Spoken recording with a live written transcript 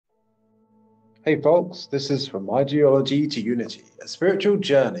Hey folks, this is From Ideology to Unity, a spiritual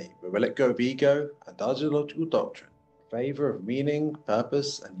journey where we let go of ego and ideological doctrine in favor of meaning,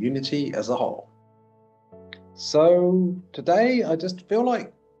 purpose, and unity as a whole. So today I just feel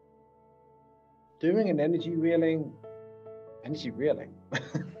like doing an energy reeling, energy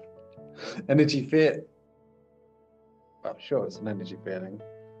fit. I'm sure it's an energy feeling,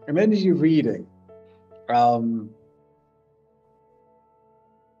 an energy reading. Um,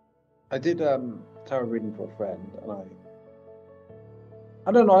 I did tarot reading for a friend, and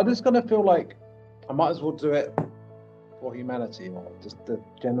I don't know. I just kind of feel like I might as well do it for humanity, or just the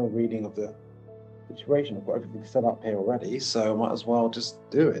general reading of the situation. I've got everything set up here already, so I might as well just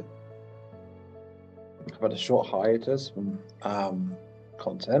do it. I've had a short hiatus from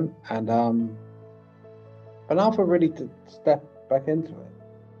content, and now for really to step back into it.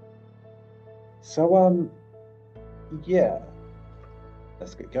 So yeah,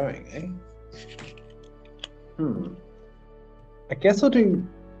 let's get going, eh? I guess I'll do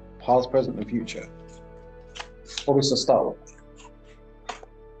past, present, and future. What was the start with?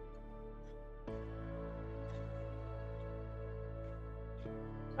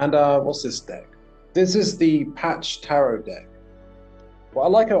 And what's this deck? This is the Patch Tarot deck. What I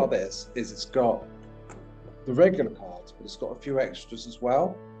like about this is it's got the regular cards, but it's got a few extras as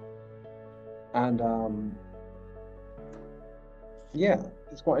well. And yeah,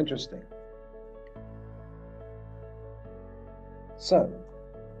 it's quite interesting. So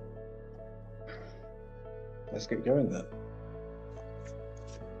let's get going then.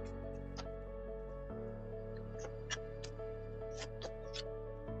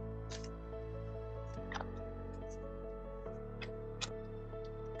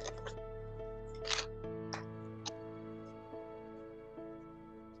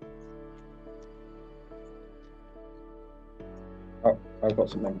 Oh, I've got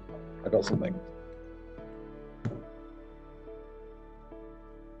something. I got something.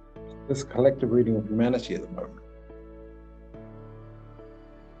 This collective reading of humanity at the moment.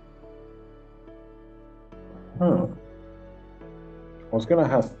 I was going to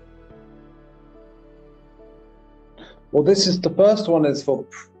have. Well, this is the first one is for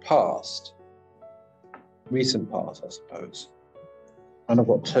past, recent past, I suppose. And I've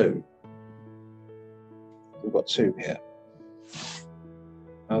got two. We've got two here.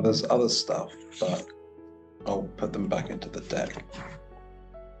 Now there's other stuff, but I'll put them back into the deck.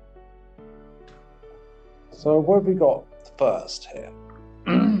 So what have we got first here?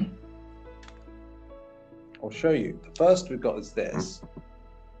 I'll show you. The first we've got is this.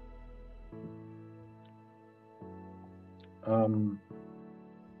 So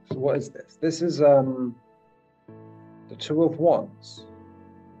what is this? This is the Two of Wands.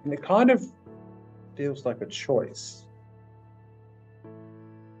 And it kind of feels like a choice.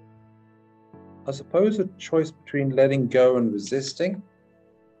 I suppose a choice between letting go and resisting.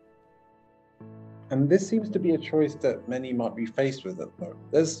 And this seems to be a choice that many might be faced with at the moment.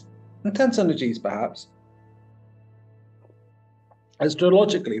 There's intense energies, perhaps.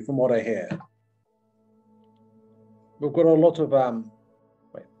 Astrologically, from what I hear, we've got a lot of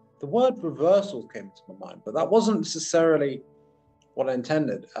the word reversal came to my mind, but that wasn't necessarily what I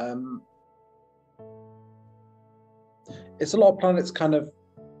intended. It's a lot of planets kind of,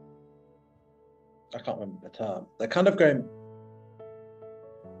 I can't remember the term, they're kind of going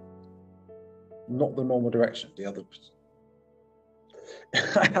not the normal direction, the other.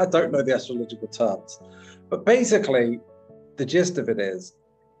 I don't know the astrological terms, but basically the gist of it is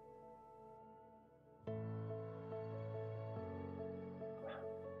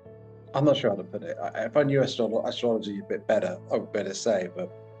I'm not sure how to put it. If I knew astrology a bit better, I would better say,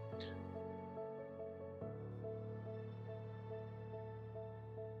 but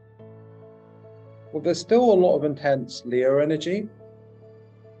well, there's still a lot of intense Leo energy,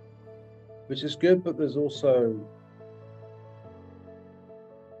 which is good, but there's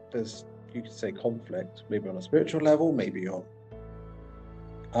you could say conflict, maybe on a spiritual level, maybe on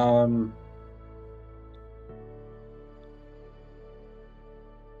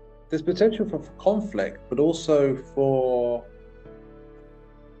there's potential for conflict, but also for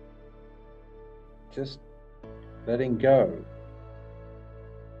just letting go.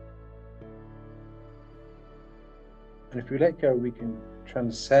 And if we let go, we can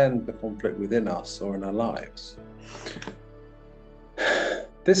transcend the conflict within us or in our lives.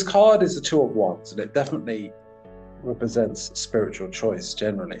 This card is the Two of Wands, and it definitely represents spiritual choice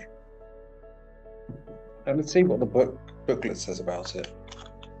generally. And let's see what the booklet says about it.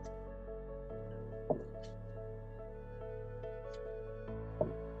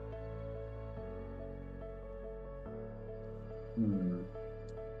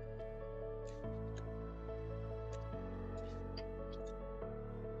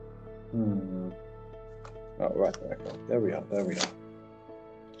 Oh, right, okay. There we are, there we are.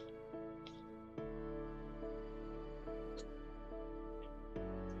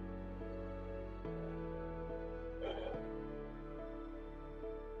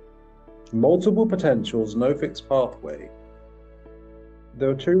 Multiple potentials, no fixed pathway. There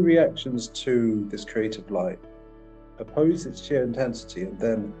are two reactions to this creative light. Oppose its sheer intensity and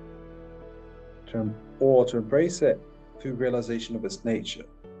then to embrace it through realization of its nature.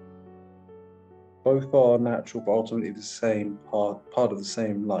 Both are natural, but ultimately the same part of the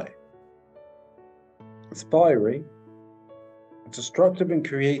same light. It's fiery, destructive and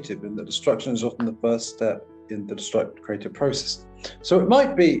creative, and the destruction is often the first step in the destructive creative process. So it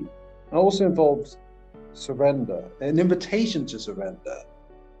might be, also involves surrender, an invitation to surrender,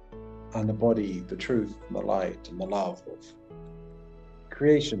 and embody the truth and the light and the love of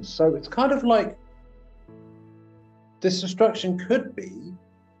creation. So it's kind of like this destruction could be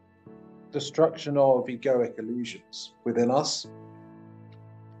destruction of egoic illusions within us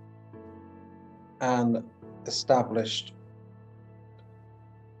and established,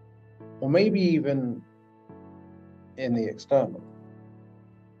 or maybe even in the external.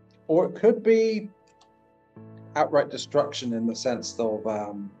 Or it could be outright destruction in the sense of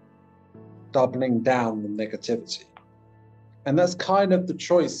doubling down on negativity. And that's kind of the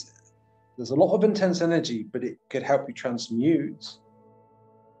choice. There's a lot of intense energy, but it could help you transmute,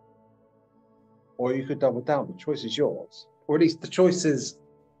 or you could double down. The choice is yours, or at least the choice is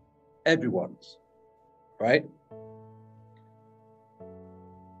everyone's, right?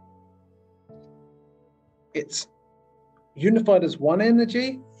 It's unified as one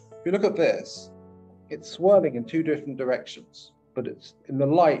energy. If you look at this, it's swirling in two different directions, but it's in the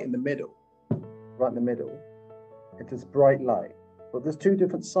light in the middle, right in the middle. It's this bright light, but there's two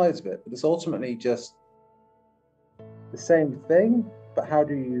different sides of it, but it's ultimately just the same thing, but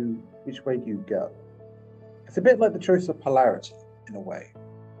which way do you go? It's a bit like the choice of polarity in a way.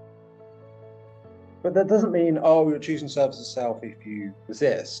 But that doesn't mean, oh, you're choosing service of self if you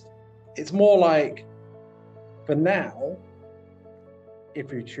resist. It's more like, for now,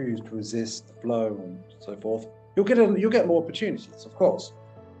 if you choose to resist the flow and so forth, you'll get more opportunities, of course.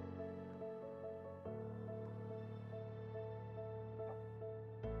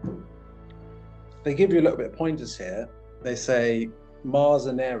 They give you a little bit of pointers here. They say Mars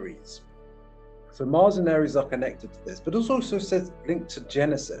and Aries. So Mars and Aries are connected to this, but it also says linked to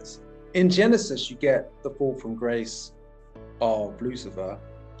Genesis. In Genesis, you get the fall from grace of Lucifer,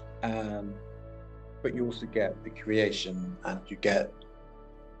 but you also get the creation, and you get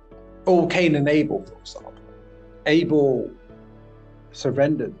Cain and Abel, for example. Abel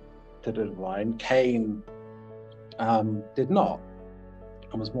surrendered to the divine. Cain did not,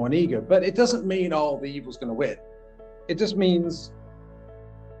 and was more an ego. But it doesn't mean, the evil's going to win. It just means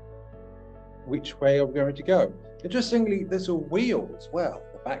which way are we going to go. Interestingly, there's a wheel as well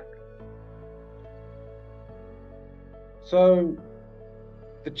in the background. So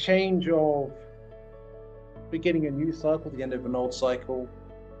the change of beginning a new cycle, the end of an old cycle,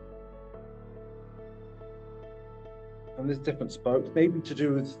 and there's different spokes, maybe to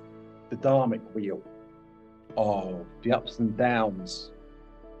do with the dharmic wheel of the ups and downs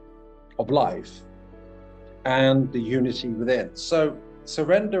of life and the unity within. So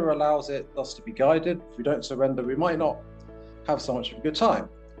surrender allows us to be guided. If we don't surrender, we might not have so much of a good time.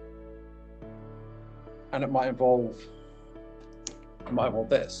 And it might involve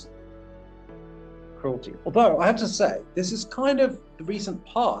this cruelty. Although I have to say, this is kind of the recent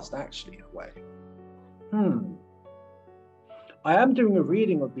past, actually, in a way. I am doing a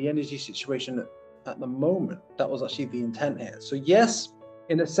reading of the energy situation at the moment. That was actually the intent here. So yes,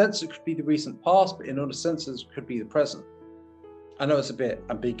 in a sense, it could be the recent past, but in other senses, it could be the present. I know it's a bit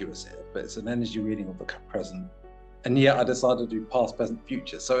ambiguous here, but it's an energy reading of the present. And yet I decided to do past, present,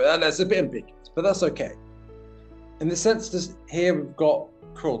 future. So that's a bit ambiguous, but that's okay. In the sense that here we've got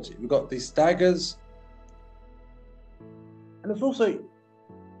cruelty. We've got these daggers. And it's also,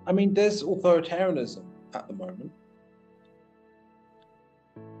 there's authoritarianism at the moment.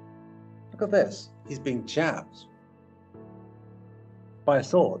 Look at this. He's being jabbed by a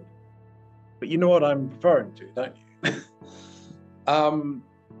sword. But you know what I'm referring to, don't you?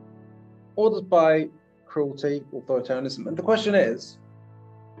 Ordered by cruelty, authoritarianism. And the question is,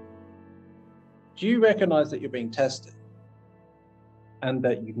 do you recognize that you're being tested and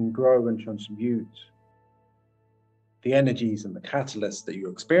that you can grow and transmute the energies and the catalysts that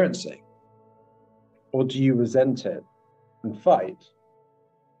you're experiencing? Or do you resent it and fight?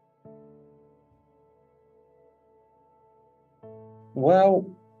 Well,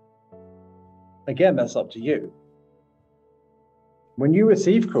 again, that's up to you. When you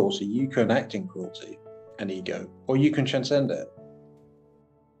receive cruelty, you can act in cruelty. an ego, or you can transcend it.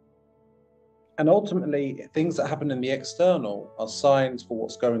 And ultimately, things that happen in the external are signs for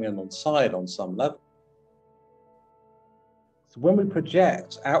what's going on inside on some level. So when we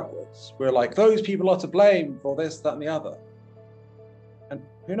project outwards, we're like, those people are to blame for this, that, and the other. And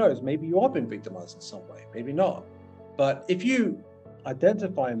who knows, maybe you are being victimized in some way, maybe not. But if you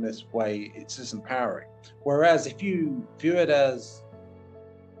identify in this way, it's disempowering. Whereas if you view it as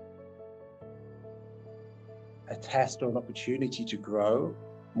a test or an opportunity to grow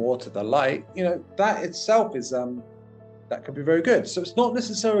more to the light, you know, that itself is that could be very good. So it's not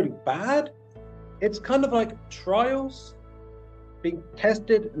necessarily bad. It's kind of like trials, being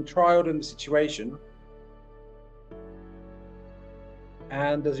tested and trialed in the situation.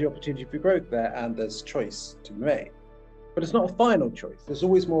 And there's the opportunity for growth there, and there's choice to be made. But it's not a final choice. There's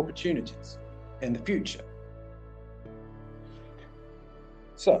always more opportunities in the future.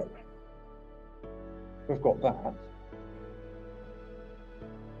 So we've got that.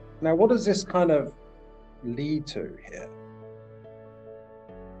 Now, what does this kind of lead to here?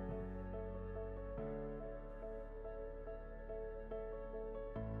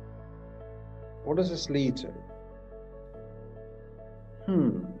 What does this lead to?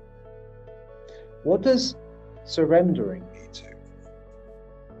 What does surrendering lead to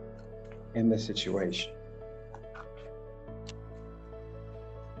in this situation?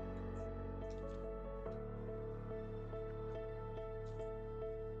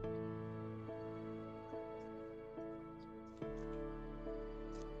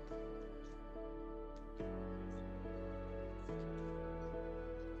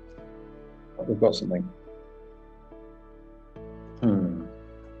 We've got something.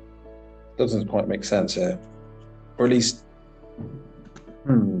 Doesn't quite make sense here. Or at least,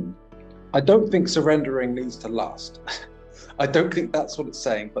 I don't think surrendering leads to lust. I don't think that's what it's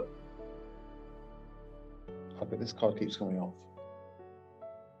saying, but I bet this card keeps coming off.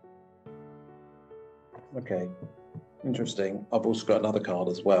 Okay, interesting. I've also got another card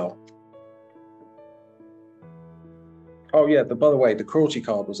as well. Oh yeah, by the way, the cruelty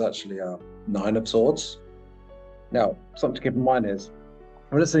card was actually a 9 of Swords. Now, something to keep in mind is,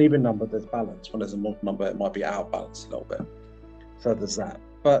 when it's an even number, there's balance. When it's an odd number, it might be out of balance a little bit. So there's that.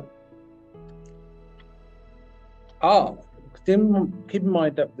 But keep in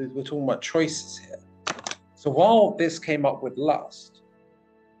mind that we're talking about choices here. So while this came up with lust,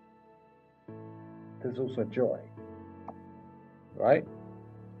 there's also joy, right?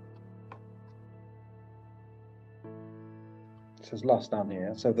 It says lust down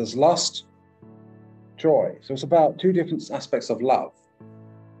here. So there's lust, joy. So it's about 2 different aspects of love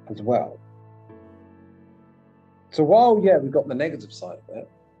as well. So while, yeah, we've got the negative side of it,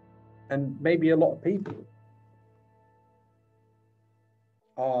 and maybe a lot of people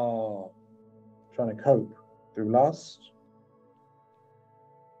are trying to cope through lust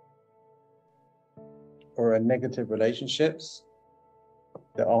or in negative relationships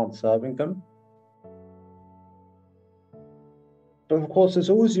that aren't serving them. But of course, there's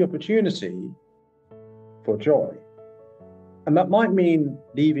always the opportunity for joy. And that might mean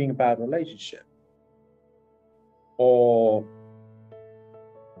leaving a bad relationship or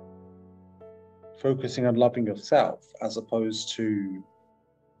focusing on loving yourself as opposed to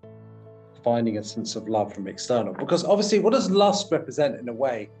finding a sense of love from external. Because obviously, what does lust represent in a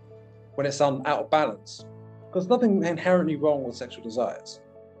way when it's out of balance? Because nothing inherently wrong with sexual desires.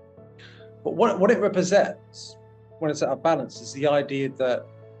 But what it represents when it's out of balance is the idea that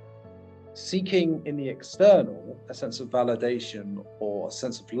seeking in the external a sense of validation or a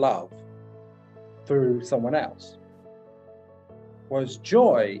sense of love through someone else. Whereas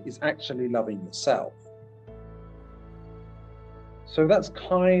joy is actually loving yourself. So that's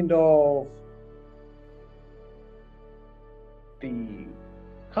kind of the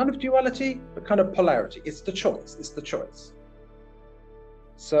kind of duality, but kind of polarity. It's the choice. It's the choice.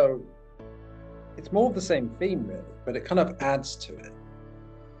 So it's more of the same theme, really, but it kind of adds to it.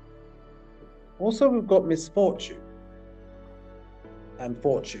 Also, we've got misfortune and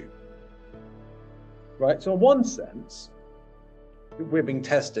fortune, right? So in one sense, we're being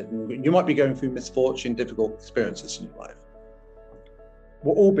tested, and you might be going through misfortune, difficult experiences in your life.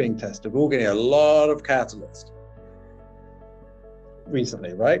 We're all being tested. We're all getting a lot of catalyst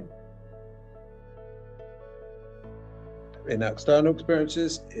recently, right? In external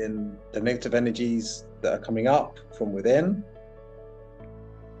experiences, in the negative energies that are coming up from within.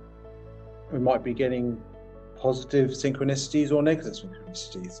 We might be getting positive synchronicities or negative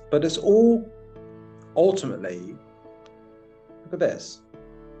synchronicities, but it's all ultimately, look at this.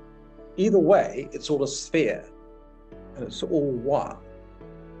 Either way, it's all a sphere and it's all one.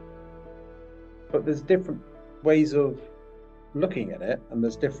 but there's different ways of looking at it, and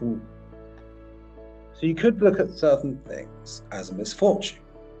there's different. So you could look at certain things as a misfortune,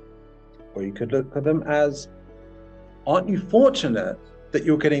 or you could look at them as, aren't you fortunate that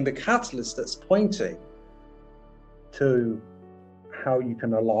you're getting the catalyst that's pointing to how you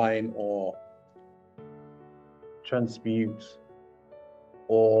can align or transmute,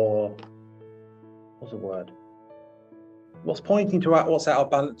 or what's the word? What's pointing to what's out of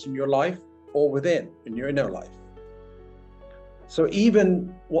balance in your life or within in your inner life. So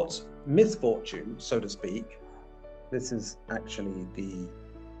even what's misfortune, so to speak, this is actually the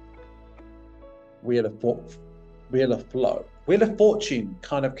wheel of flow. Wheel of fortune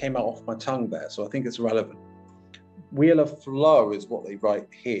kind of came out off my tongue there, so I think it's relevant. Wheel of flow is what they write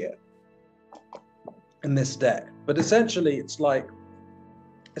here in this deck. But essentially it's like,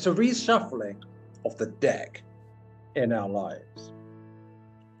 it's a reshuffling of the deck in our lives.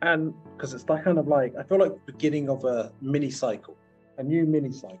 And because it's that kind of like, I feel like the beginning of a mini cycle, a new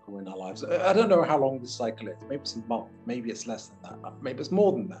mini cycle in our lives. I don't know how long this cycle is. Maybe it's a month, maybe it's less than that, maybe it's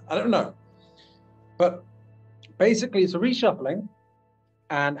more than that. I don't know. But basically it's a reshuffling.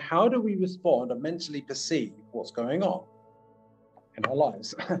 And how do we respond and mentally perceive what's going on in our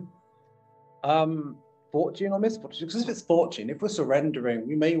lives? Fortune or misfortune? Because if it's fortune, if we're surrendering,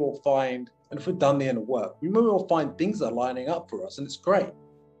 we may well find, and if we've done the inner work, we may well find things that are lining up for us, and it's great.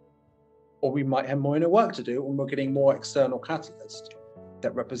 Or we might have more inner work to do, and we're getting more external catalyst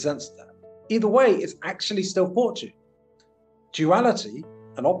that represents that. Either way, it's actually still fortune. Duality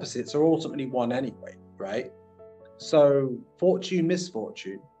and opposites are ultimately one anyway, right? So fortune,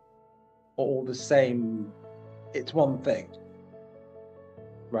 misfortune are all the same. It's one thing,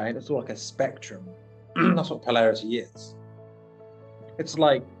 right? It's all like a spectrum. That's what polarity is. It's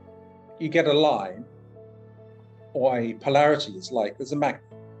like you get a line or a polarity. It's like there's a magnet,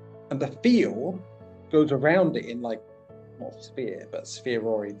 and the field goes around it in like, not sphere, but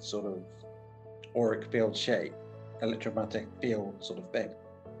spheroid sort of auric field shape, electromagnetic field sort of thing.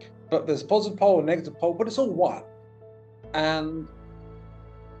 But there's positive pole and negative pole, but it's all one. And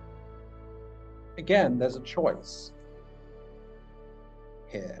again, there's a choice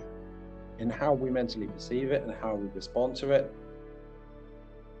here in how we mentally perceive it and how we respond to it.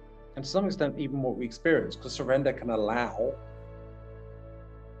 And to some extent, even what we experience, because surrender can allow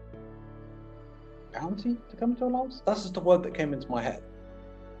bounty to come into our lives. That's just the word that came into my head.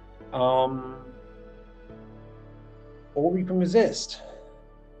 Or we can resist,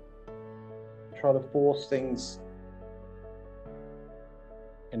 try to force things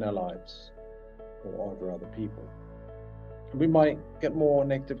in our lives or over other people. And we might get more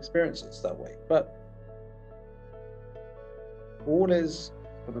negative experiences that way, but all is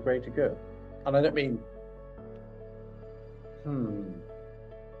for the greater good. And I don't mean,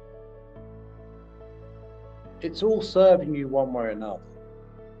 it's all serving you one way or another,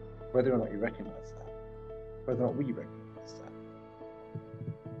 whether or not you recognize that, whether or not we recognize that.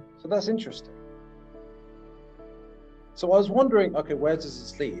 So that's interesting. So I was wondering, okay, where does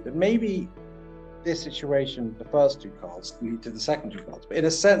this lead? And maybe this situation, the first two cards, lead to the second two cards. But in a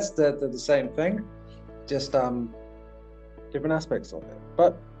sense, they're the same thing, just different aspects of it.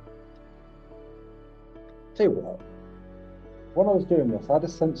 But tell you what, when I was doing this, I had a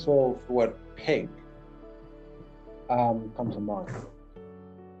sense of the word pig come to mind.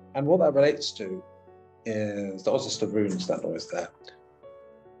 And what that relates to is, that was just the runes, that noise there.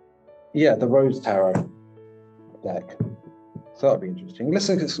 Yeah, the Rose Tarot deck. So that'll be interesting. Let's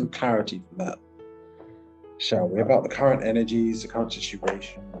get some clarity from that, shall we? About the current energies, the current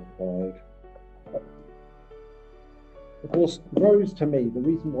situation. Of course, Rose, to me, the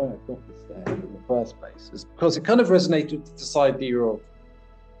reason why I got this there in the first place is because it kind of resonated with this idea of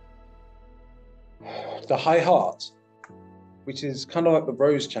the high heart, which is kind of like the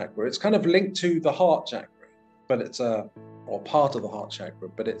rose chakra. It's kind of linked to the heart chakra, but it's or part of the heart chakra,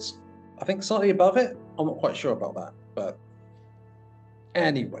 but it's, I think, slightly above it. I'm not quite sure about that, but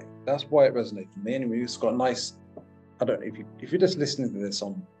anyway, that's why it resonated with me. Anyway, it's got a nice, I don't know if you're just listening to this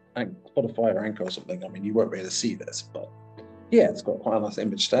on Spotify or Anchor or something, I mean, you won't be able to see this, but yeah, it's got quite a nice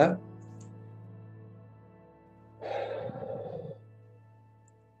image there.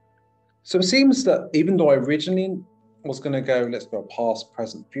 So it seems that even though I originally was going to go, let's go past,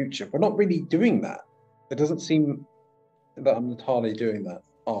 present, future, we're not really doing that. It doesn't seem that I'm entirely doing that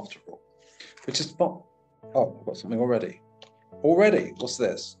after all, which is fun. Oh, I've got something already. Already, what's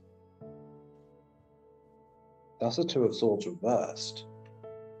this? That's a Two of Swords reversed.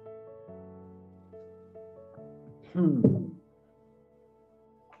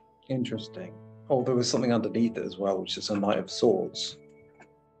 Interesting. Oh, there was something underneath it as well, which is a Knight of Swords.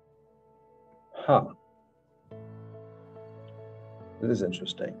 Huh. This is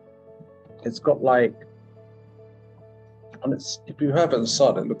interesting. It's got like, and it's, if you have it on the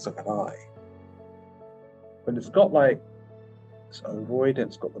side, it looks like an eye. But it's got like, it's ovoid, and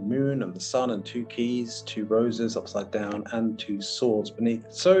it's got the moon and the sun and two keys, two roses upside down, and two swords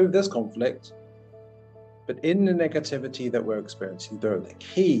beneath. So there's conflict. But in the negativity that we're experiencing, there are the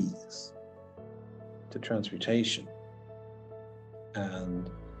keys to transmutation and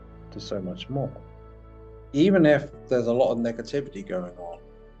to so much more. Even if there's a lot of negativity going on,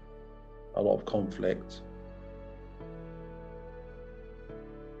 a lot of conflict,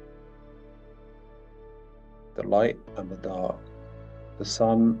 the light and the dark, the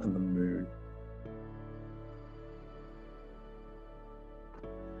sun and the moon,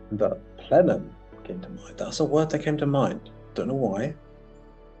 the plenum came to mind. That's a word that came to mind. Don't know why.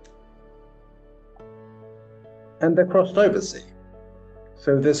 And they're crossed over, see.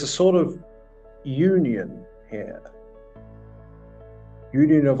 So there's a sort of union here.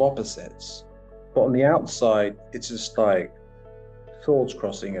 Union of opposites. But on the outside, it's just like swords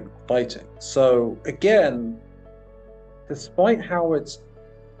crossing and fighting. So again, despite how it's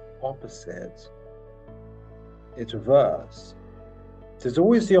opposite, it's reverse, there's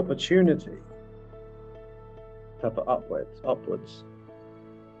always the opportunity to have upwards,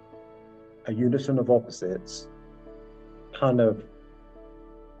 a unison of opposites, kind of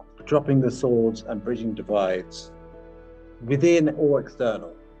dropping the swords and bridging divides within or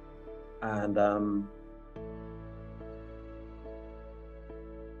external. And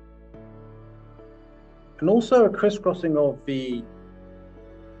also a crisscrossing of the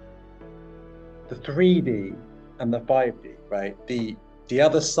 3D and the 5D, right? The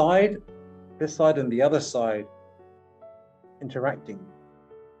other side, this side and the other side interacting.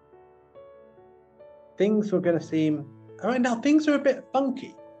 Things were going to seem, all right, now things are a bit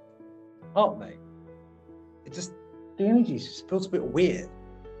funky, aren't they? It just, the energy just feels a bit weird.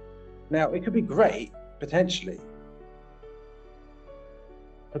 Now, it could be great, potentially,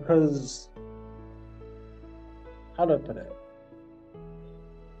 because, how do I put it?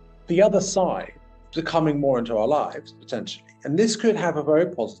 The other side is coming more into our lives, potentially. And this could have a very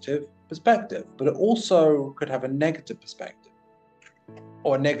positive perspective, but it also could have a negative perspective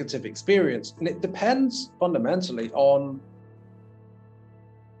or a negative experience. And it depends fundamentally on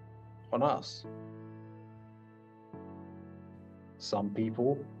us. Some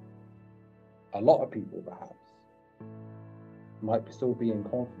people, a lot of people perhaps, might still be in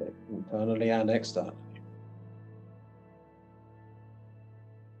conflict internally and externally.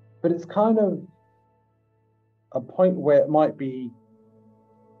 But it's kind of a point where it might be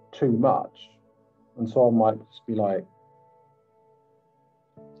too much. And someone might just be like,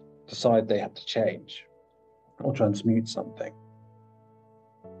 decide they have to change or transmute something.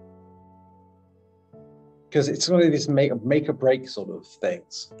 Because it's one of these make or break sort of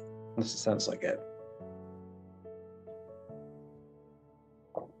things. That's the sense I get.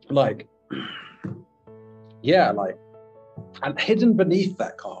 Like, yeah, like, and hidden beneath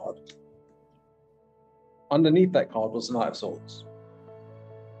that card, underneath that card was the Knight of Swords.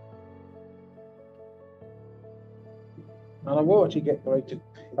 And I will actually get greater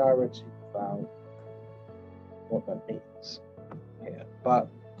clarity about what that means here. But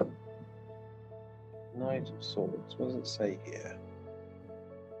Knight of Swords, what does it say here?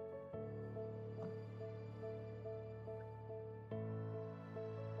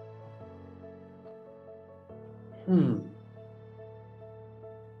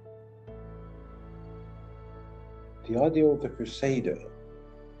 The ideal of the Crusader,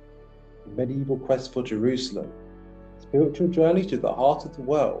 the medieval quest for Jerusalem, spiritual journey to the heart of the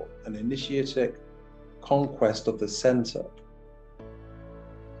world, an initiatic conquest of the center.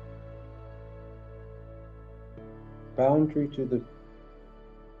 Boundary to the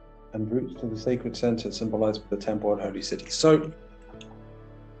and roots to the sacred center symbolized by the temple and holy city. So,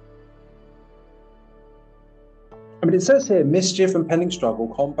 I mean, it says here, mischief, impending struggle,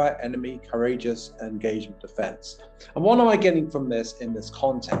 combat, enemy, courageous engagement, defense. And what am I getting from this in this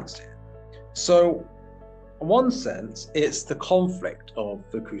context here? So, in one sense, it's the conflict of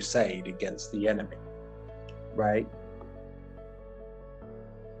the crusade against the enemy, right?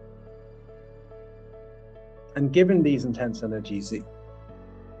 And given these intense energies,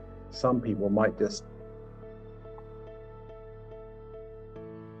 some people might just,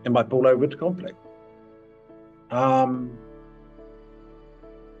 it might fall over to conflict.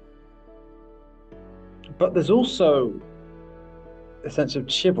 But there's also a sense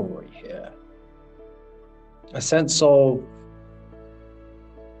of chivalry here, a sense of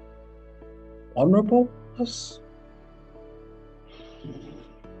honorableness.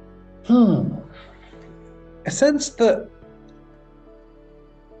 a sense that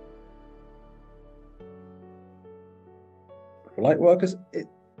for light workers,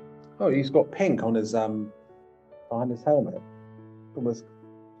 he's got pink on his behind his helmet, almost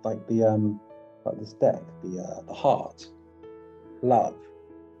like the like this deck, the heart, love.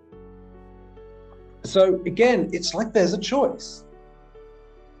 So again, it's like there's a choice,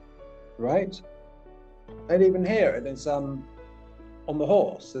 right? And even here, it is on the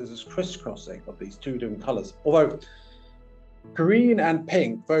horse, there's this crisscrossing of these two different colors. Although green and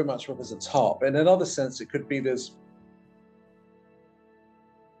pink very much represents heart. In another sense, it could be this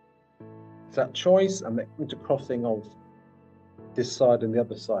that choice and the intercrossing of this side and the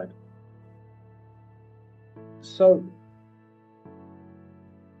other side. So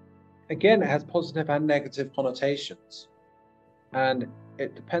again, it has positive and negative connotations, and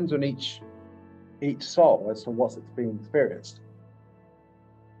it depends on each soul as to what's being experienced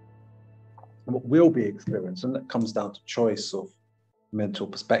and what will be experienced, and that comes down to choice of mental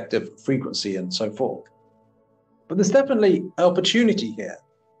perspective, frequency, and so forth. But there's definitely an opportunity here.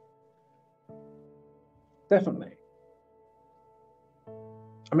 Definitely.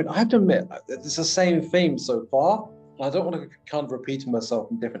 I mean, I have to admit, it's the same theme so far. I don't want to kind of repeating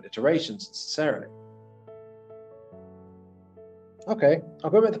myself in different iterations necessarily. Okay, I'll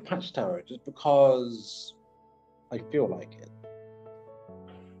go with the patch tarot just because I feel like it.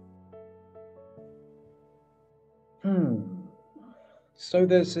 So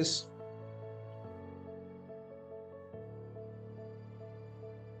there's this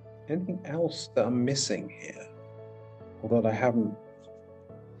anything else that I'm missing here, or that I haven't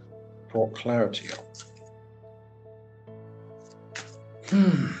brought clarity on?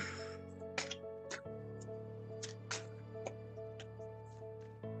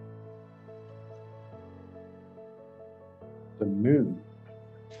 The moon.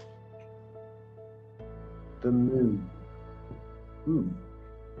 The moon.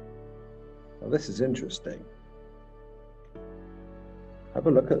 Well, this is interesting. Have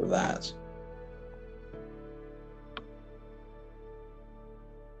a look at that.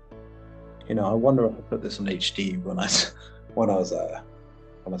 You know, I wonder if I put this on HD when I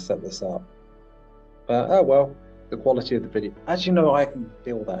set this up. But oh well, the quality of the video. As you know, I can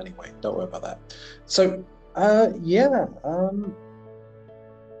deal with that anyway. Don't worry about that. So yeah,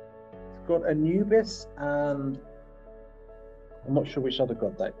 it's got Anubis, and I'm not sure which other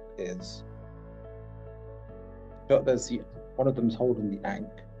god that is. But there's one of them's holding the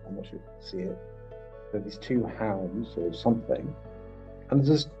ankh. I'm not sure if you can see it. There are these two hounds or something, and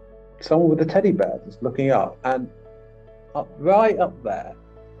there's someone with a teddy bear just looking up, and right up there,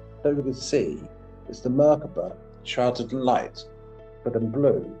 over the sea, is the Merkaba, shrouded in light, but in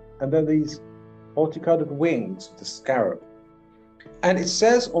blue, and then these multicolored wings of the scarab. And it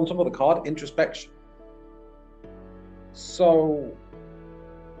says on top of the card, introspection. So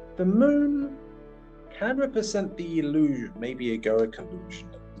the moon can represent the illusion, maybe egoic illusion,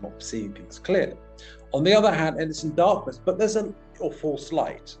 not seeing things clearly. On the other hand, and it's in darkness, but there's or false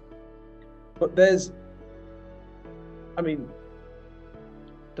light. But there's, I mean,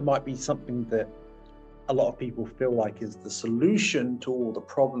 there might be something that a lot of people feel like is the solution to all the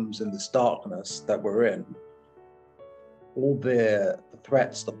problems in this darkness that we're in, all the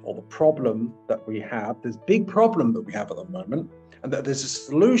threats, or the problem that we have, this big problem that we have at the moment, and that there's a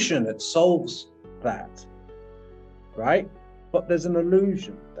solution that solves that, right? But there's an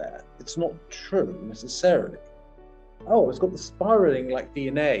illusion there. It's not true necessarily. Oh, it's got the spiraling like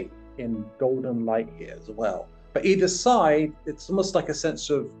DNA in golden light here as well. But either side, it's almost like a sense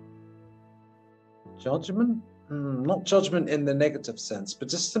of judgment, not judgment in the negative sense, but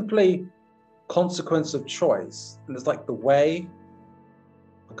just simply consequence of choice. And it's like the way,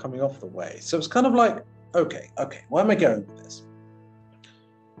 coming off the way. So it's kind of like, okay, where am I going with this?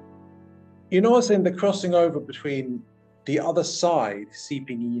 You know what I'm saying? The crossing over between the other side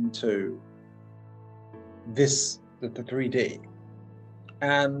seeping into this, the 3D.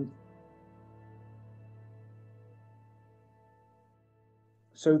 And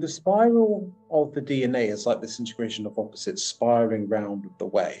so the spiral of the DNA is like this integration of opposites spiraling round the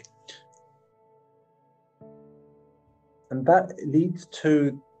way. And that leads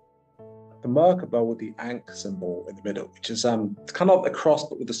to the Merkaba with the ankh symbol in the middle, which is it's kind of like the cross,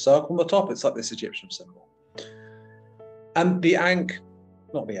 but with the circle on the top. It's like this Egyptian symbol. And the ankh,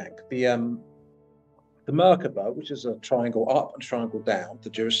 not the ankh, the Merkaba, which is a triangle up and triangle down, the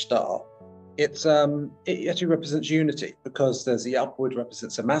Jewish star, it actually represents unity, because there's the upward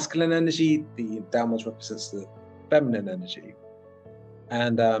represents the masculine energy, the downwards represents the feminine energy,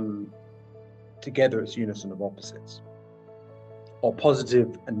 and together it's unison of opposites, or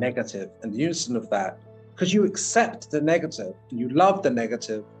positive and negative, and the unison of that because you accept the negative, and you love the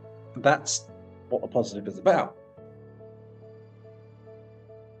negative. That's what the positive is about.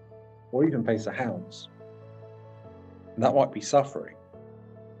 Or you can face the hounds. And that might be suffering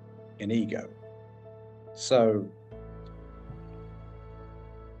in ego. So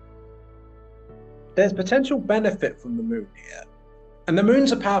there's potential benefit from the moon here. And the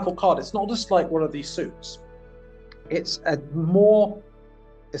moon's a powerful card. It's not just like one of these suits. It's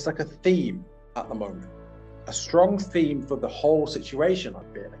like a theme at the moment. A strong theme for the whole situation, I'm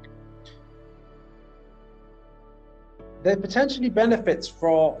feeling. There potentially benefits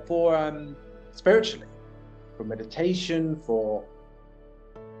for spiritually, for meditation, for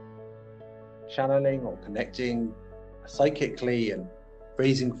channeling or connecting psychically and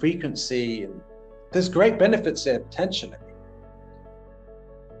raising frequency, and there's great benefits there potentially.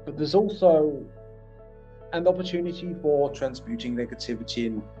 But there's also an opportunity for transmuting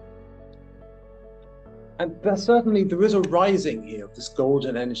negativity, and there's certainly, there is a rising here of this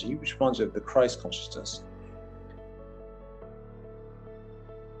golden energy, which reminds me of the Christ consciousness.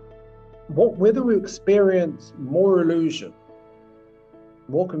 Whether we experience more illusion,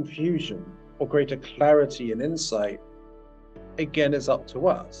 more confusion, or greater clarity and insight, again, is up to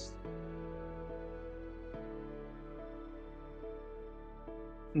us.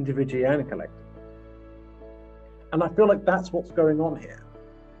 Individually and collectively. And I feel like that's what's going on here.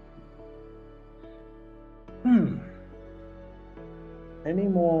 Any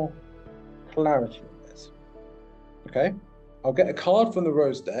more clarity on this? Okay. I'll get a card from the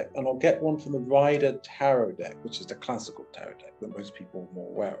Rose deck, and I'll get one from the Rider Tarot deck, which is the classical tarot deck that most people are more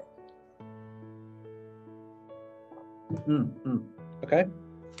aware of. Okay.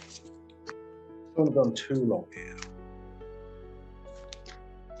 It's not gone too long here.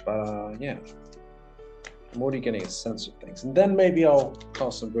 Yeah. I'm already getting a sense of things. And then maybe I'll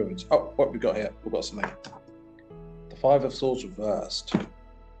cast some runes. Oh, what we got here? We've got something. The Five of Swords reversed.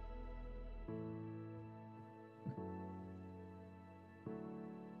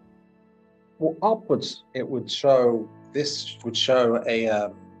 Well, upwards, it would show, this would show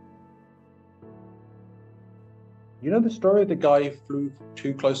a, you know the story of the guy who flew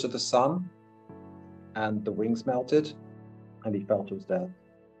too close to the sun and the wings melted and he fell to his death?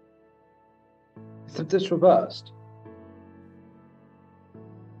 So this reversed,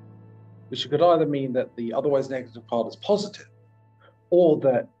 which could either mean that the otherwise negative card is positive, or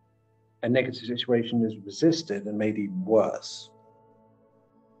that a negative situation is resisted and made even worse.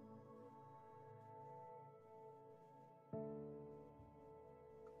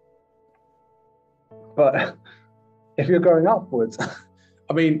 But if you're going upwards,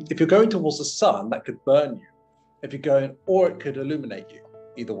 I mean, if you're going towards the sun, that could burn you. If you're going, or it could illuminate you,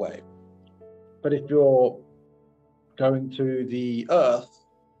 either way. But if you're going to the earth,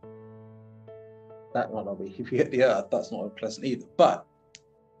 that might not be. If you hit the earth, that's not pleasant either. But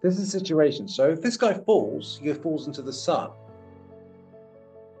this is a situation. So if this guy falls, he falls into the sun.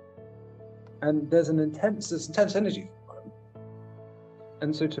 And there's intense energy.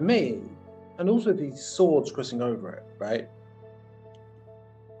 And so to me, and also these swords crossing over it, right?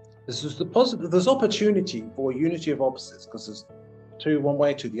 This is the positive. There's opportunity for unity of opposites, because there's two one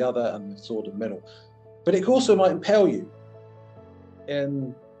way to the other and the sword in the middle. But it also might impale you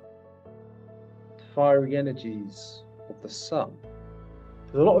in fiery energies of the sun.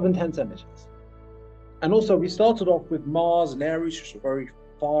 There's a lot of intense energies. And also we started off with Mars and Aries, which are very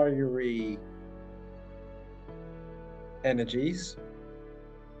fiery energies.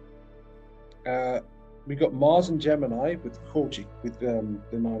 We got Mars and Gemini with the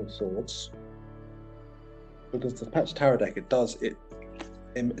Nine of Swords. Because the Patch Tarot deck, it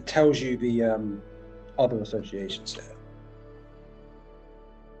tells you the other associations there.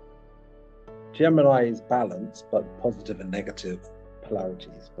 Gemini is balanced, but positive and negative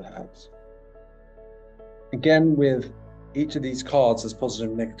polarities, perhaps. Again, with each of these cards, there's positive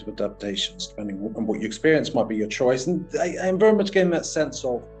and negative adaptations, depending on what you experience, might be your choice. And I'm very much getting that sense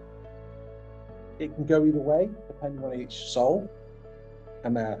of it can go either way, depending on each soul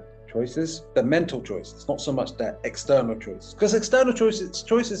and their choices, the mental choices, not so much their external choices. Because external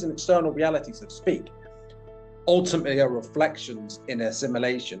choices and external reality, so to speak, ultimately are reflections in a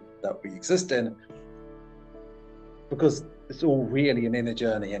simulation that we exist in, because it's all really an inner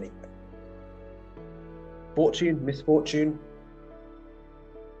journey anyway. Fortune, misfortune,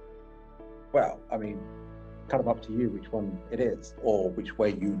 well, I mean, kind of up to you which one it is, or which way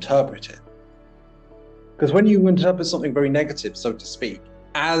you interpret it. Because when you interpret something very negative, so to speak,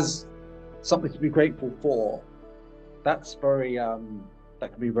 as something to be grateful for, that's very,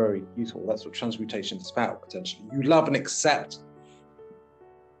 that can be very useful. That's what transmutation is about, potentially. You love and accept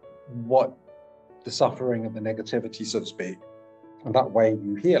what the suffering and the negativity, so to speak, and that way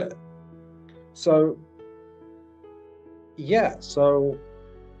you heal it. So, yeah, so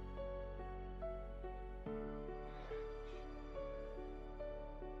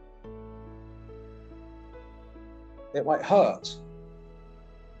it might hurt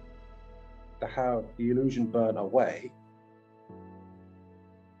to have the illusion burn away.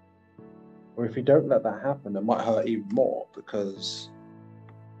 Or if you don't let that happen, it might hurt even more because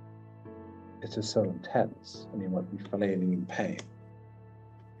it is so intense and you might be flailing in pain.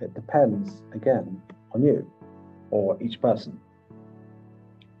 It depends, again, on you or each person.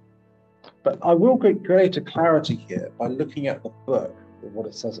 But I will get greater clarity here by looking at the book and what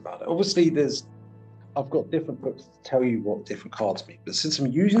it says about it. Obviously, I've got different books to tell you what different cards mean. But since I'm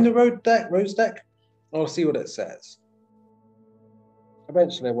using the Rose deck, I'll see what it says.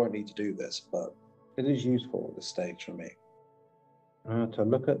 Eventually, I won't need to do this, but it is useful at this stage for me to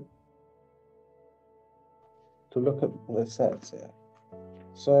look at what it says here.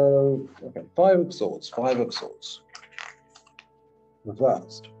 So, okay, Five of Swords,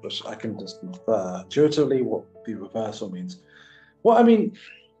 reversed, which I can just infer intuitively what the reversal means. Well, I mean,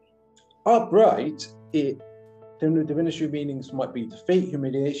 upright, the divinatory meanings might be defeat,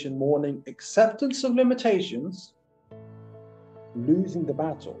 humiliation, mourning, acceptance of limitations, losing the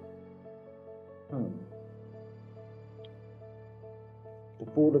battle. The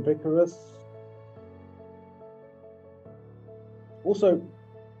fall of Icarus. Also,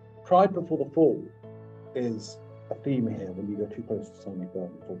 pride before the fall is a theme here. When you go too close to the sun, you burn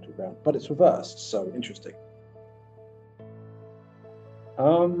and fall to the ground. But it's reversed, so interesting.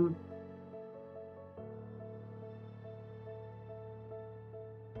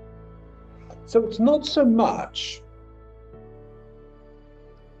 So it's not so much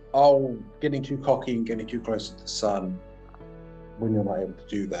getting too cocky and getting too close to the sun when you're not able to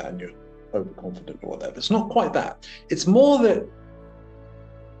do that and you're overconfident or whatever. It's not quite that. It's more that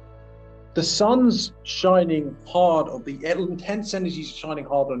the sun's shining hard, or the intense energy is shining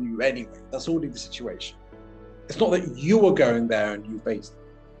hard on you anyway. That's already the situation. It's not that you are going there and you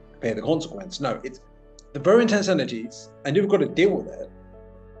pay the consequence. No, it's the very intense energies and you've got to deal with it.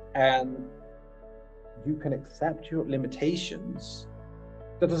 And you can accept your limitations.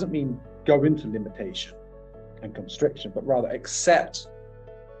 That doesn't mean go into limitation and constriction, but rather accept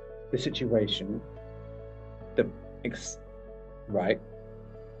the situation, right?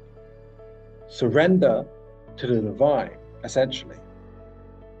 Surrender to the divine, essentially.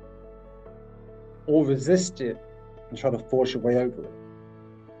 Or resist it and try to force your way over it.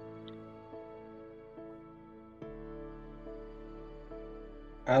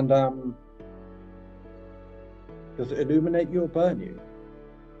 And does it illuminate you or burn you?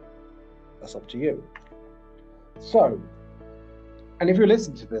 That's up to you. So, and if you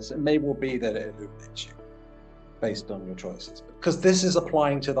listen to this, it may well be that it illuminates you based on your choices, because this is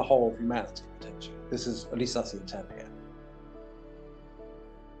applying to the whole of humanity, potentially. This is, at least that's the intent here.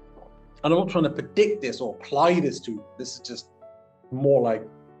 And I'm not trying to predict this or apply this to, this is just more like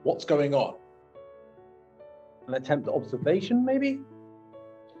what's going on. An attempt at observation, maybe?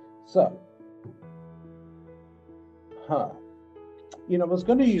 So, you know, I was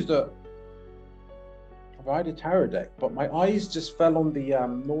going to use the Rider Tarot deck, but my eyes just fell on the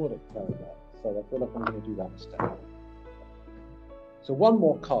Nordic Tarot deck, so I feel like I'm going to do that instead. So one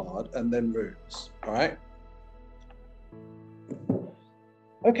more card and then runes, all right?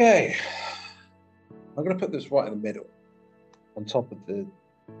 Okay, I'm going to put this right in the middle, on top of the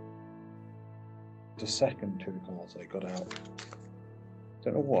second two cards I got out.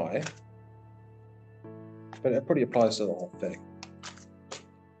 Don't know why, but it pretty applies to the whole thing.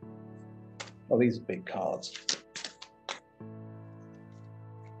 Oh, these are big cards.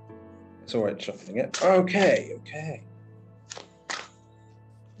 It's all right shuffling it. Okay.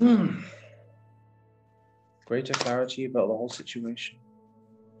 Greater clarity about the whole situation.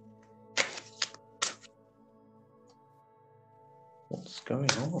 What's going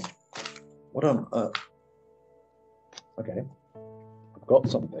on? What on earth? Okay, I've got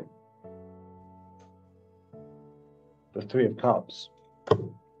something. The Three of Cups.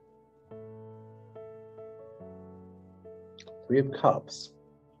 Three of Cups.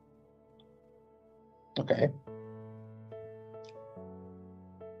 Okay.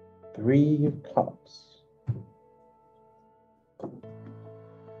 Three of Cups.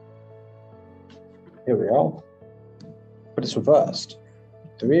 Here we are. But it's reversed.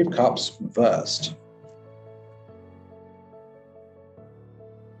 Three of Cups reversed.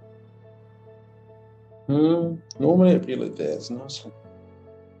 Normally it'd be like this. Nice.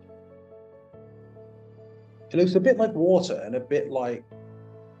 It looks a bit like water and a bit like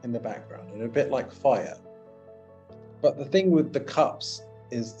in the background and a bit like fire. But the thing with the cups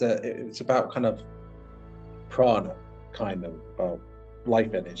is that it's about kind of prana, kind of about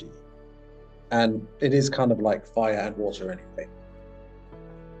life energy. And it is kind of like fire and water anyway.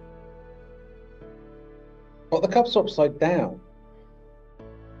 But the cup's upside down.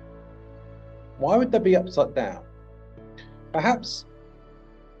 Why would they be upside down? Perhaps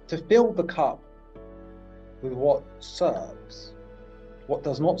to fill the cup with what serves, what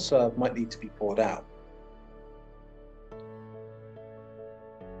does not serve might need to be poured out.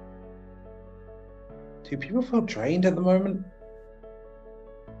 Do people feel drained at the moment?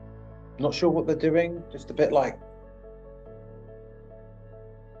 Not sure what they're doing, just a bit like,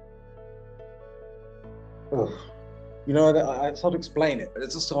 ugh. You know, I sort of explain it, but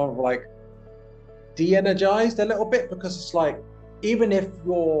it's just sort of like de-energized a little bit, because it's like, even if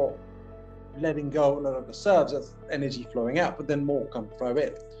you're letting go a lot of the serves, there's energy flowing out, but then more can flow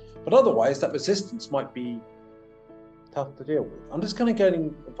in. But otherwise, that resistance might be tough to deal with. I'm just kind of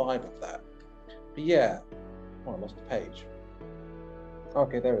getting the vibe of that. But yeah, oh, I lost the page.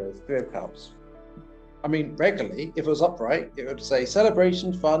 Okay, there it is, 3 of Cups. I mean, regularly, if it was upright, it would say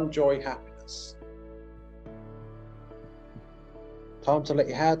celebration, fun, joy, happiness. Time to let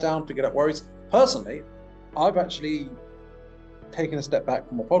your hair down, forget about worries. Personally, I've actually taken a step back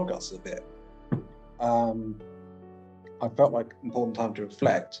from my podcast a bit. I felt like important time to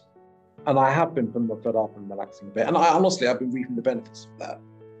reflect, and I have been putting my foot up and relaxing a bit. And I've been reaping the benefits of that.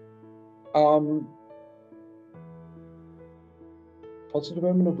 Positive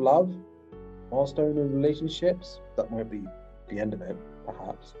moment of love, milestone in relationships. That might be the end of it,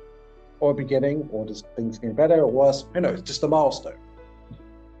 perhaps, or a beginning, or just things getting better or worse. You know, it's just a milestone.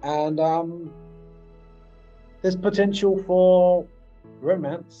 And there's potential for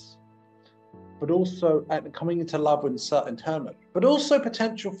romance, but also coming into love with certain internally, but also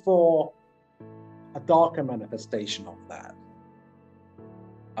potential for a darker manifestation of that,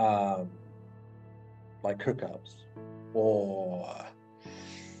 like hookups, or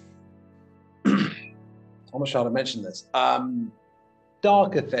I'm not sure how to mention this,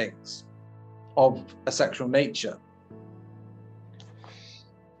 darker things of a sexual nature.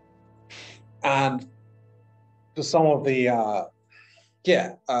 And for some of the,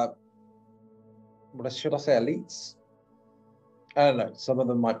 what should I say, elites? I don't know. Some of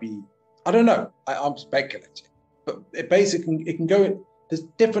them might be, I don't know. I'm speculating, but it basically, it can go, there's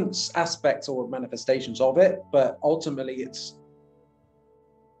different aspects or manifestations of it, but ultimately it's,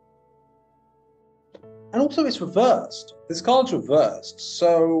 and also it's reversed. This card's reversed.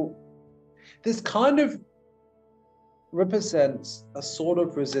 So this kind of represents a sort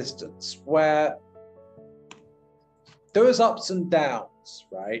of resistance where there is ups and downs,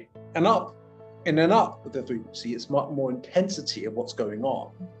 right? And up, in an up with the frequency, it's much more intensity of what's going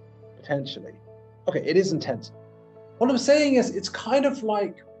on, potentially. Okay, it is intense. What I'm saying is, it's kind of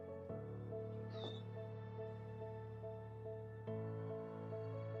like,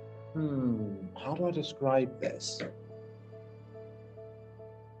 how do I describe this?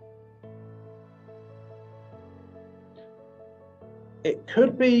 It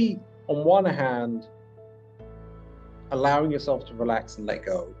could be, on one hand, allowing yourself to relax and let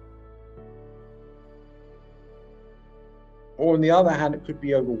go. Or on the other hand, it could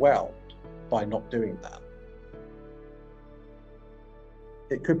be overwhelmed by not doing that.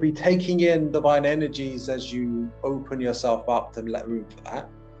 It could be taking in divine energies as you open yourself up to let room for that.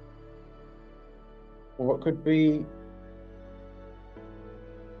 Or it could be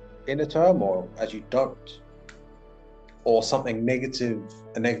inner turmoil as you don't. Or something negative,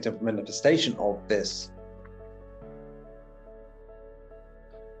 a negative manifestation of this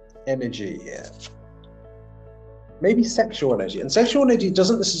energy here. Maybe sexual energy. And sexual energy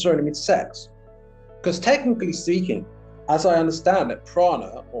doesn't necessarily mean sex. Because technically speaking, as I understand it,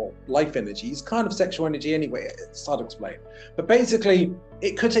 prana or life energy is kind of sexual energy anyway. It's hard to explain. But basically,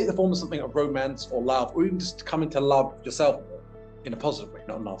 it could take the form of something of romance or love, or even just come into love yourself in a positive way,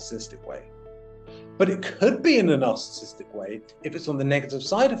 not a narcissistic way. But it could be in a narcissistic way if it's on the negative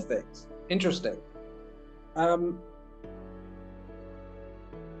side of things. Interesting.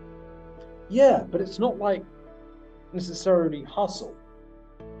 Yeah, but it's not like necessarily hustle,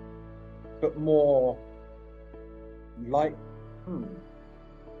 but more like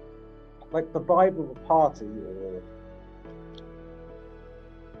the vibe of a party, or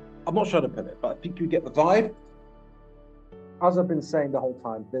I'm not sure how to put it, but I think you get the vibe. As I've been saying the whole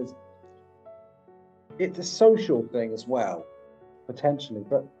time, it's a social thing as well, potentially,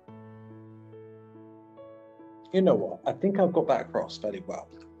 but you know what? I think I've got that across fairly well.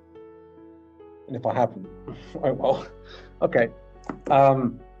 And if I haven't, oh well. Okay.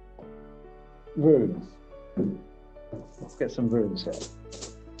 Runes. Let's get some runes here.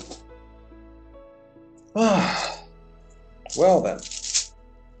 Well then.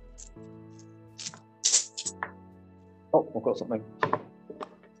 Oh, I've got something.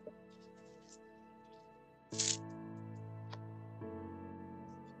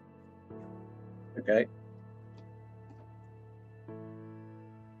 Okay.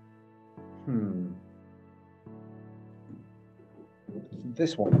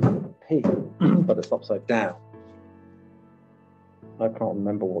 This one, P, but it's upside down. I can't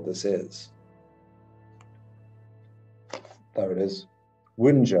remember what this is. There it is.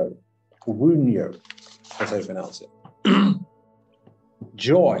 Wunjo. Wunyo, that's how you pronounce it.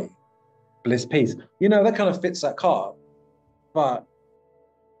 Joy, bliss, peace. You know, that kind of fits that card, but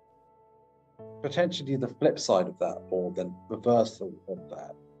potentially the flip side of that, or the reversal of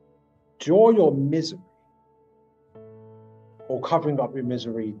that. Joy or misery, or covering up your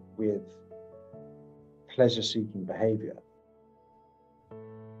misery with pleasure-seeking behavior.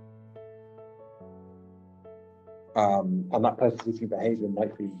 And that pleasure-seeking behavior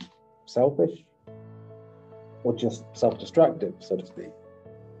might be selfish or just self-destructive, so to speak.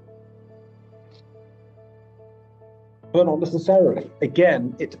 But not necessarily.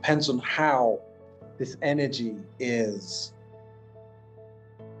 Again, it depends on how this energy is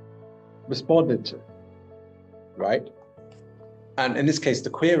responded to, right? And in this case, the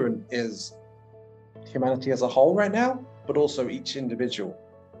querent is humanity as a whole right now, but also each individual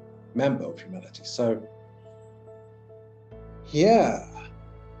member of humanity. So, yeah.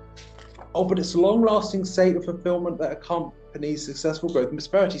 Oh, but it's a long-lasting state of fulfillment that accompanies successful growth and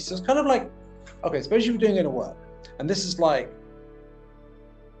prosperity. So it's kind of like, okay, suppose you're doing inner work, and this is like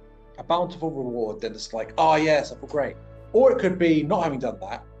a bountiful reward, then it's like, oh yes, I feel great. Or it could be not having done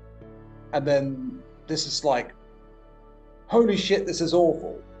that, and then this is like, holy shit, this is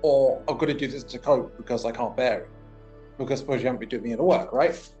awful, or I've got to do this to cope because I can't bear it, because suppose you haven't been doing the inner work,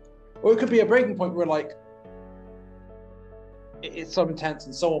 right? Or it could be a breaking point where like, it's so intense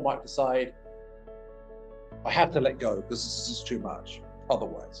and someone might decide, I have to let go because this is too much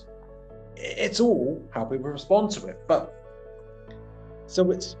otherwise. It's all how people respond to it. But so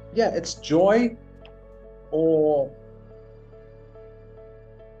it's, yeah, it's joy or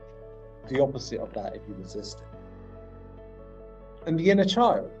the opposite of that if you resist it. And the inner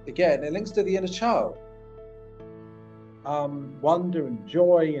child, again, it links to the inner child. Wonder and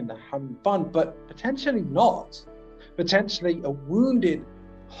joy and having fun, but potentially not. Potentially a wounded,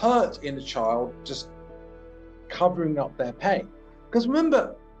 hurt inner child just covering up their pain. Because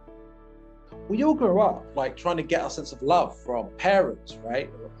remember, we all grow up like trying to get our sense of love from parents, right?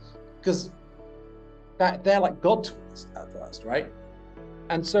 Because they're like God to us at first, right?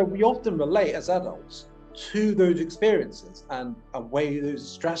 And so we often relate as adults to those experiences and those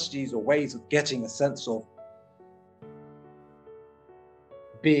strategies or ways of getting a sense of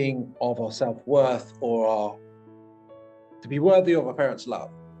being of our self-worth or to be worthy of our parents' love,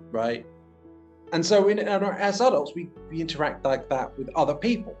 right? And so as adults, we interact like that with other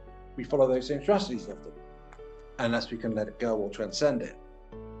people. We follow those same strategies often, unless we can let it go or transcend it.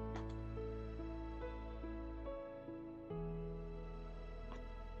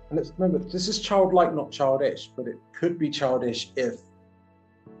 And let's remember, this is childlike, not childish, but it could be childish if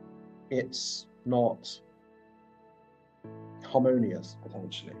it's not harmonious,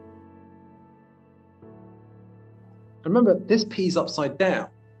 potentially. Remember, this P is upside down.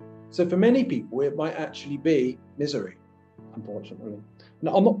 So for many people, it might actually be misery, unfortunately.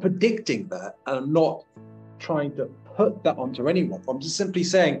 Now, I'm not predicting that, and I'm not trying to put that onto anyone. I'm just simply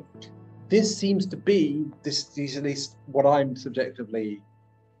saying, this seems to be, this is at least what I'm subjectively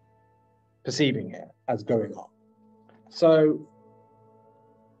perceiving here as going on. So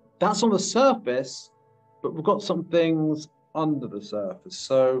that's on the surface, but we've got some things under the surface.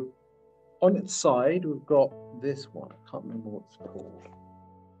 So on its side, we've got this one. I can't remember what it's called.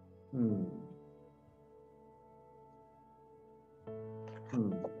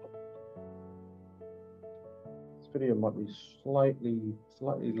 This video might be slightly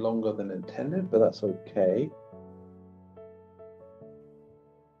longer than intended, but that's okay.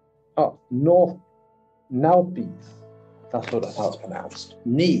 Oh, Northeast. That's how it's pronounced.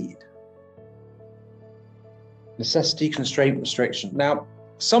 Need. Necessity, constraint, restriction. Now,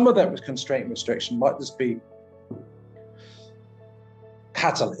 some of that with constraint and restriction might just be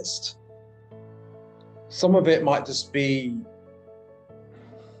catalyst. Some of it might just be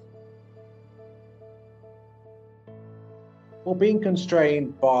being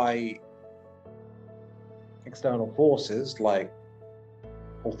constrained by external forces like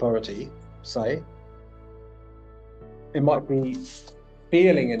authority, say. It might be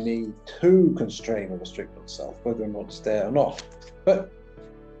feeling a need to constrain or restrict oneself, whether or not it's there or not.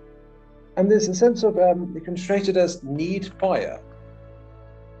 And there's a sense of it can be it as need fire,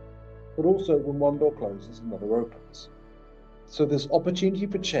 but also when one door closes, another opens. So there's opportunity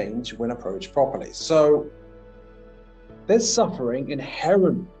for change when approached properly. So there's suffering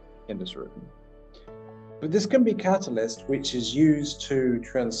inherent in this room, but this can be catalyst, which is used to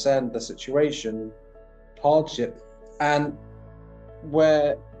transcend the situation, hardship, and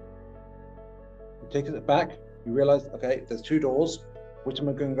where you take it back, you realize, okay, there's two doors, which am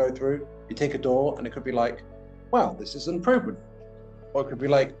I going to go through? You take a door and it could be like, wow, this is an improvement. Or it could be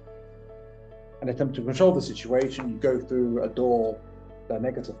like an attempt to control the situation. You go through a door, a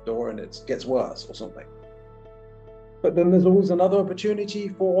negative door, and it gets worse or something. But then there's always another opportunity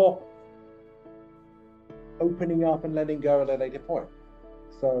for opening up and letting go at a later point.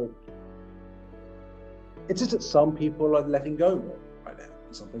 So it's just that some people are letting go more right now,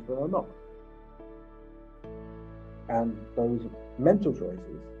 and some people are not. And those mental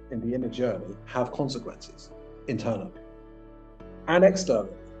choices in the inner journey have consequences internally and externally,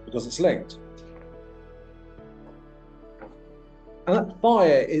 because it's linked. And that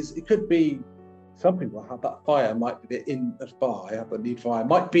fire it could be, some people have that fire, might be the in of fire, the need fire,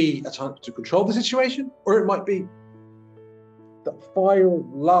 might be a time to control the situation, or it might be the fire of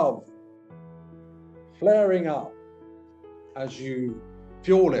love flaring up as you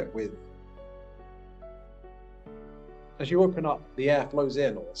fuel it with, as you open up, the air flows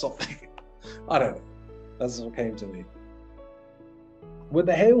in or something. I don't know. That's what came to me. With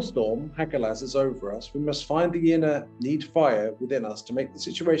the hailstorm, Hakalas, is over us, we must find the inner need fire within us to make the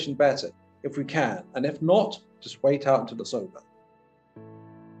situation better, if we can. And if not, just wait out until it's over.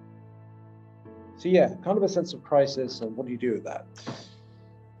 So yeah, kind of a sense of crisis, and what do you do with that?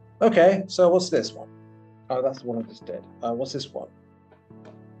 Okay, so what's this one? Oh, that's the one I just did. What's this one?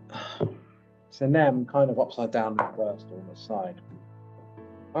 It's a nem kind of upside down reversed on the side.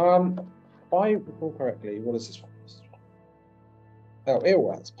 If I recall correctly, what is this one? Oh,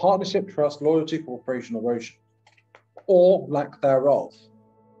 ILWATs, partnership, trust, loyalty, cooperation, or emotion, or lack thereof.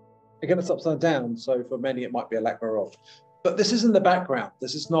 Again, it's upside down, so for many it might be a lack thereof. But this is in the background.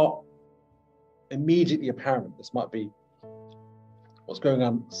 This is not immediately apparent. This might be what's going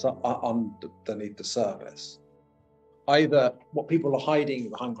on underneath the surface. Either what people are hiding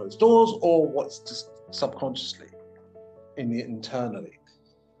behind closed doors, or what's just subconsciously internally.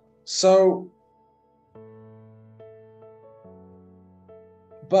 So,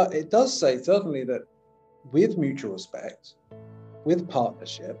 but it does say certainly that with mutual respect, with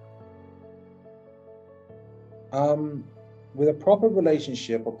partnership, with a proper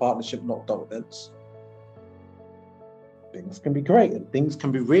relationship or partnership, not dominance, things can be great and things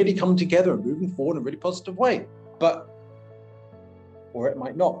can be really coming together and moving forward in a really positive way. But, or it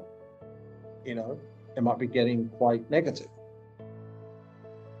might not, it might be getting quite negative.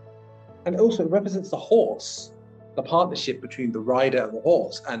 And also it represents the horse, the partnership between the rider and the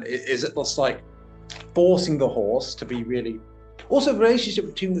horse. And is it just like forcing the horse to be really, also the relationship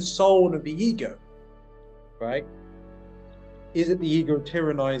between the soul and the ego, right? Is it the ego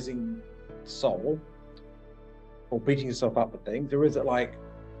tyrannizing the soul or beating yourself up with things? Or is it like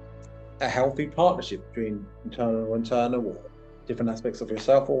a healthy partnership between internal or different aspects of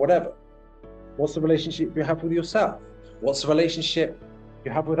yourself or whatever? What's the relationship you have with yourself? What's the relationship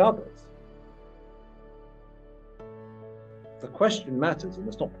you have with others? The question matters, and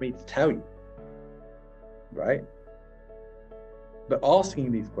it's not for me to tell you, right? But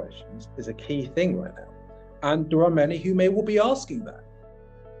asking these questions is a key thing right now. And there are many who may well be asking that.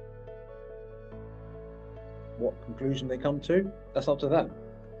 What conclusion they come to, that's up to them.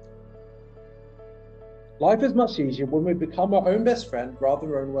 Life is much easier when we become our own best friend rather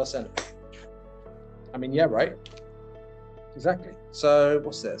than our own worst enemy. I mean, yeah, right? Exactly. So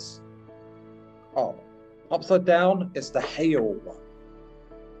what's this? Oh, upside down is the hail one.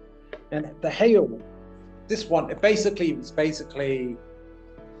 And the hail one, this one, it's basically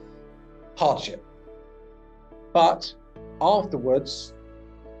hardship. But afterwards,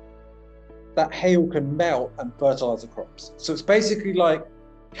 that hail can melt and fertilize the crops. So it's basically like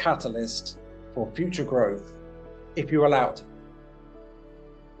catalyst for future growth if you allow it.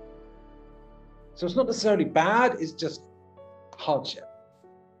 So it's not necessarily bad, it's just hardship.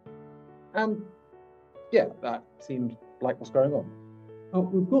 And yeah, that seems like what's going on. Oh,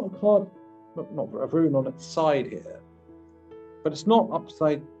 we've got a card, not a rune on its side here, but it's not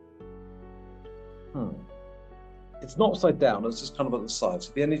upside. It's not upside down, it's just kind of on the side.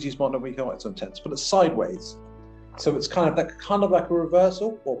 So the energies might not be quite so intense, but it's sideways. So it's kind of like a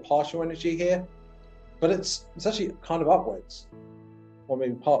reversal or partial energy here, but it's actually kind of upwards. or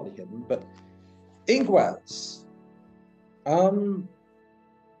maybe partly hidden, but inkwells.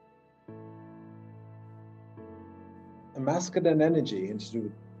 A masculine energy into do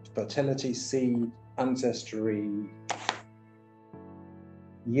with fertility, seed, ancestry.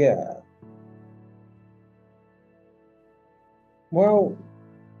 Yeah. Well,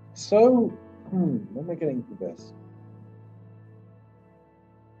 so, what am I getting from this?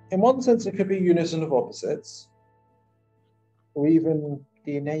 In one sense, it could be unison of opposites, or even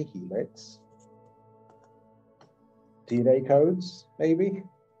DNA helix, DNA codes, maybe.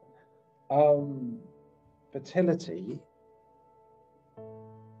 Fertility,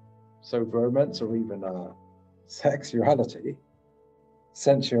 so romance or even sexuality,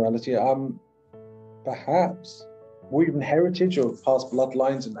 sensuality, perhaps, or even heritage or past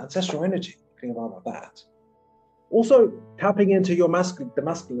bloodlines and ancestral energy. Think about that. Also, tapping into your the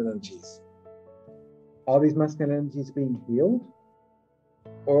masculine energies. Are these masculine energies being healed,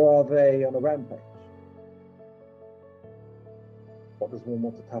 or are they on a rampage? What does one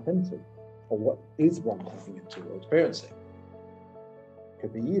want to tap into? Or what is one tapping into or experiencing?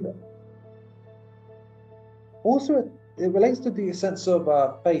 Could be either. Also, it relates to the sense of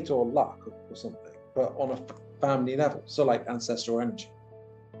fate or luck or something, but on a family level, so like ancestral energy.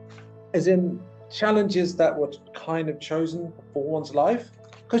 As in challenges that were kind of chosen for one's life,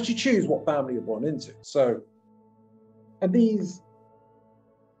 because you choose what family you're born into. So, and these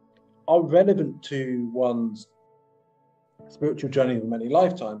are relevant to one's spiritual journey of many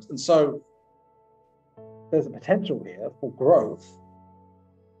lifetimes. And so there's a potential here for growth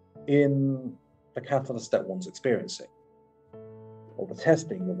in the catalyst that one's experiencing, or the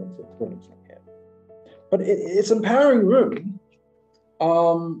testing that one's experiencing here. But it's empowering room.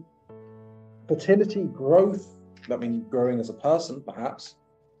 Fertility, growth, that means growing as a person, perhaps.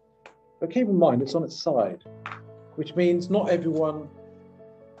 But keep in mind, it's on its side, which means not everyone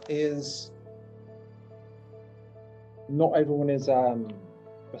is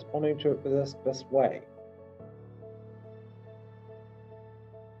responding to it the best way.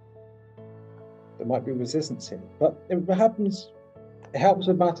 There might be resistance here, but it helps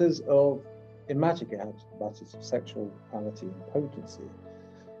with matters of, in magic, it helps with matters of sexuality and potency.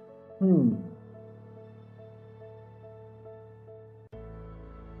 And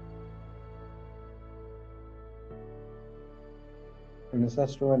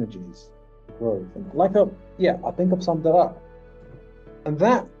ancestral energies, growth, and I think I've summed it up. And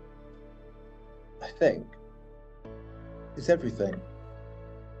that, I think, is everything.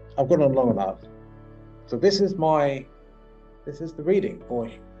 I've gone on long enough. So this is the reading for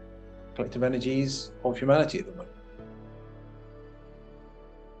collective energies of humanity at the moment.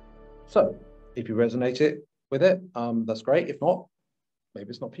 So if you resonate with it, that's great. If not, maybe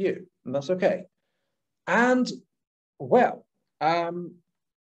it's not for you, and that's okay. And well, have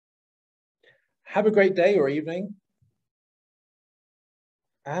a great day or evening.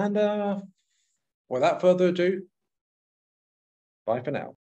 And without further ado, bye for now.